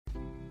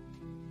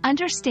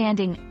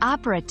Understanding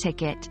Opera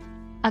Ticket,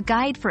 a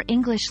guide for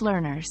English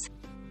learners.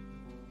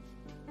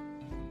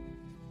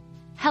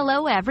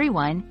 Hello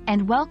everyone,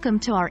 and welcome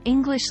to our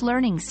English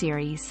learning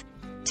series.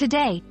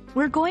 Today,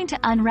 we're going to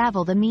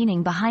unravel the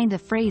meaning behind the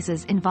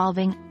phrases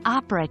involving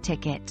opera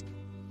ticket.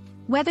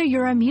 Whether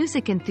you're a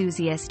music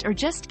enthusiast or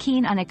just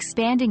keen on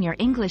expanding your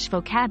English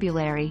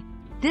vocabulary,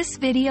 this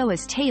video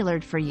is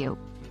tailored for you.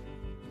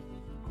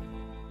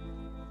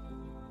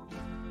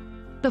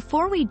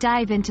 Before we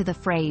dive into the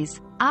phrase,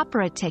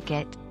 opera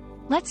ticket,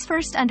 let's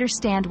first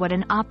understand what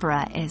an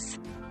opera is.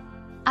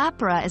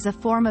 Opera is a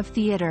form of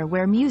theater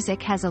where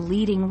music has a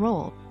leading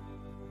role.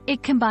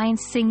 It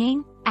combines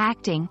singing,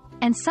 acting,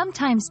 and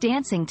sometimes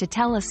dancing to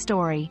tell a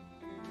story.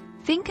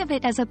 Think of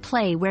it as a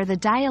play where the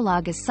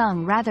dialogue is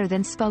sung rather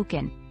than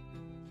spoken.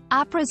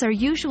 Operas are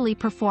usually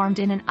performed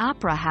in an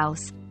opera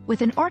house,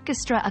 with an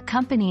orchestra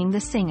accompanying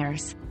the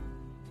singers.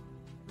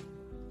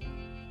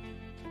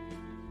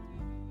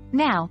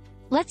 Now,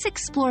 let's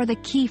explore the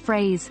key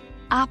phrase,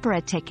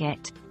 opera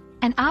ticket.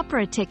 An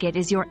opera ticket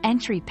is your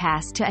entry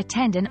pass to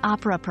attend an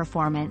opera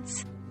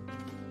performance.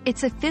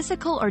 It's a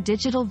physical or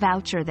digital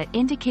voucher that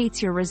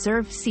indicates your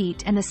reserved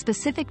seat and the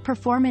specific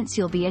performance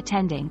you'll be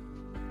attending.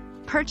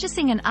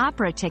 Purchasing an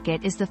opera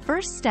ticket is the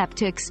first step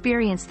to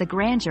experience the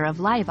grandeur of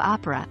live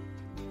opera.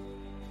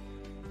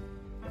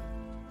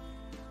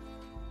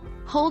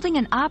 Holding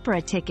an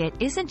opera ticket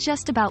isn't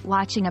just about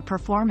watching a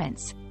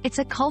performance, it's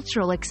a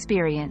cultural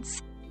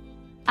experience.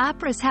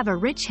 Operas have a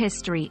rich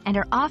history and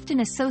are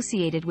often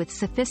associated with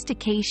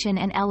sophistication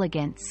and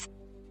elegance.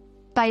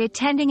 By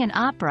attending an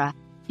opera,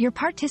 you're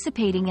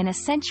participating in a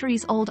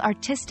centuries-old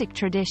artistic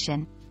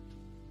tradition.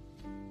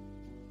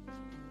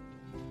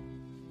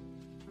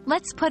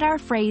 Let's put our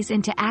phrase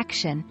into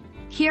action.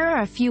 Here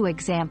are a few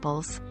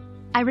examples.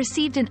 I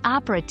received an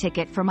opera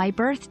ticket for my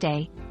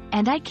birthday,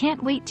 and I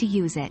can't wait to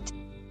use it.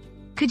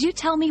 Could you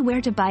tell me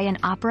where to buy an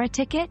opera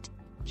ticket?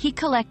 He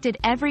collected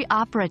every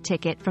opera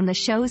ticket from the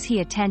shows he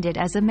attended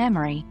as a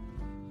memory.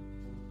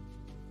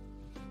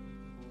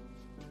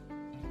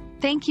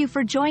 Thank you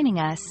for joining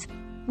us.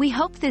 We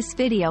hope this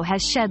video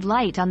has shed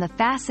light on the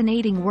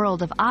fascinating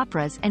world of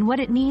operas and what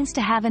it means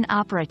to have an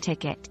opera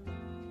ticket.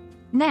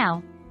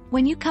 Now,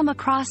 when you come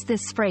across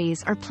this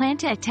phrase or plan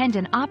to attend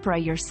an opera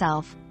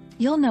yourself,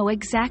 you'll know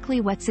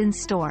exactly what's in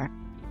store.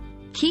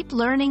 Keep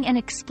learning and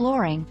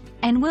exploring,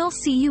 and we'll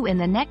see you in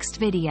the next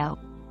video.